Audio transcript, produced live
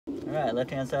Alright,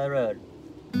 left-hand side road.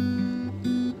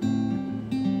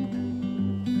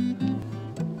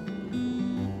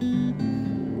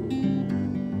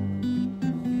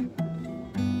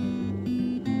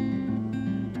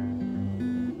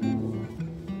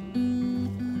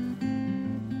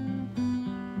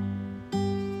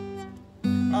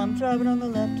 I'm driving on the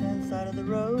left-hand side of the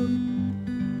road.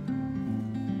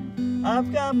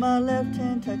 I've got my left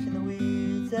hand touching the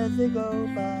weeds as they go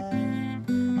by.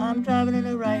 I'm driving in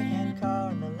a right-hand car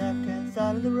on the left-hand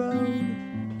side of the road,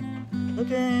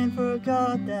 looking for a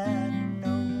God that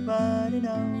nobody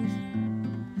knows.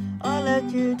 I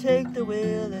let you take the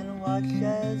wheel and watch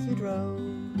as you drove,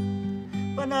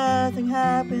 but nothing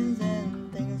happens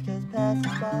and things just pass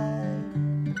us by.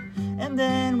 And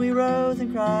then we rose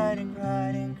and cried and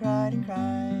cried and cried and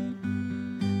cried.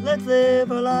 Let's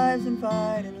live our lives and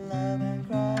fight and love and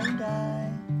cry and die.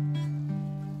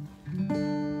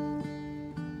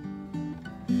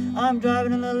 I'm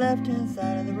driving on the left-hand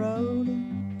side of the road.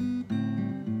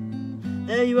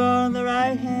 There you are on the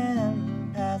right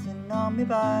hand, passing on me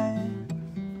by.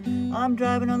 I'm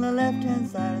driving on the left-hand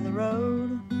side of the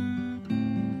road,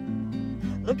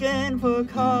 looking for a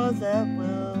cause that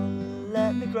will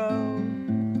let me grow.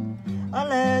 I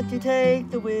let you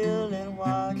take the wheel and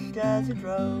watched as you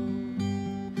drove,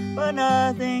 but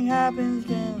nothing happens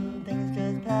when things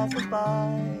just pass us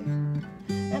by.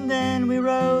 And then we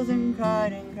rose and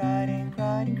cried and cried and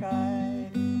cried and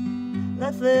cried.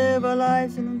 Let's live our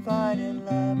lives and fight and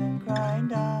love and cry and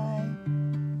die.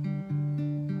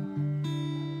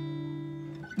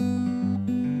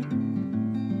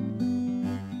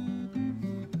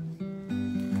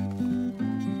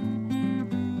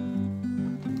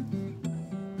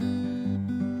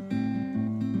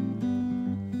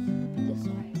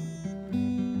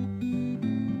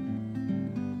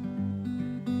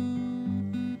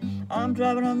 I'm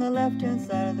driving on the left-hand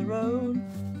side of the road.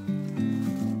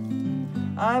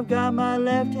 I've got my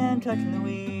left hand touching the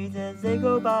weeds as they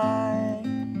go by.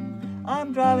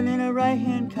 I'm driving in a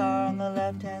right-hand car on the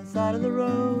left-hand side of the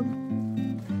road,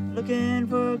 looking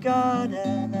for a God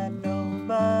that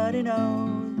nobody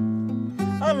knows.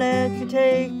 I let you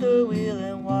take the wheel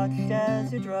and watched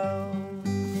as you drove,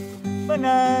 but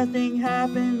nothing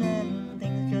happened and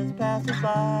things just passed us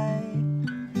by.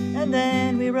 And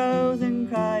then we rose and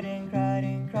cried and cried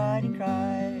and cried and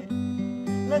cried.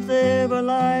 Let's live our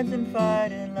lives and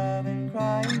fight and love and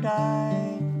cry and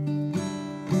die.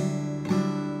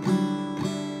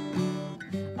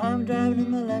 I'm driving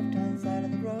on the left-hand side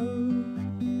of the road,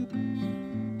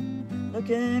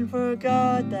 looking for a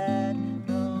God that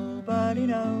nobody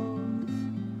knows.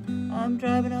 I'm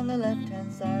driving on the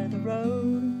left-hand side of the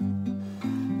road.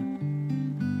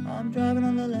 I'm driving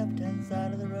on the left-hand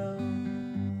side of the road.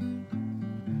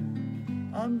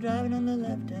 I'm driving on the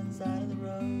left-hand side of the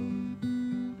road.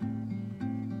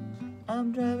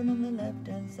 I'm driving on the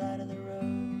left-hand side of the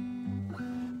road.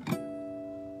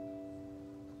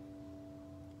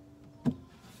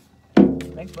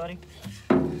 Thanks, buddy.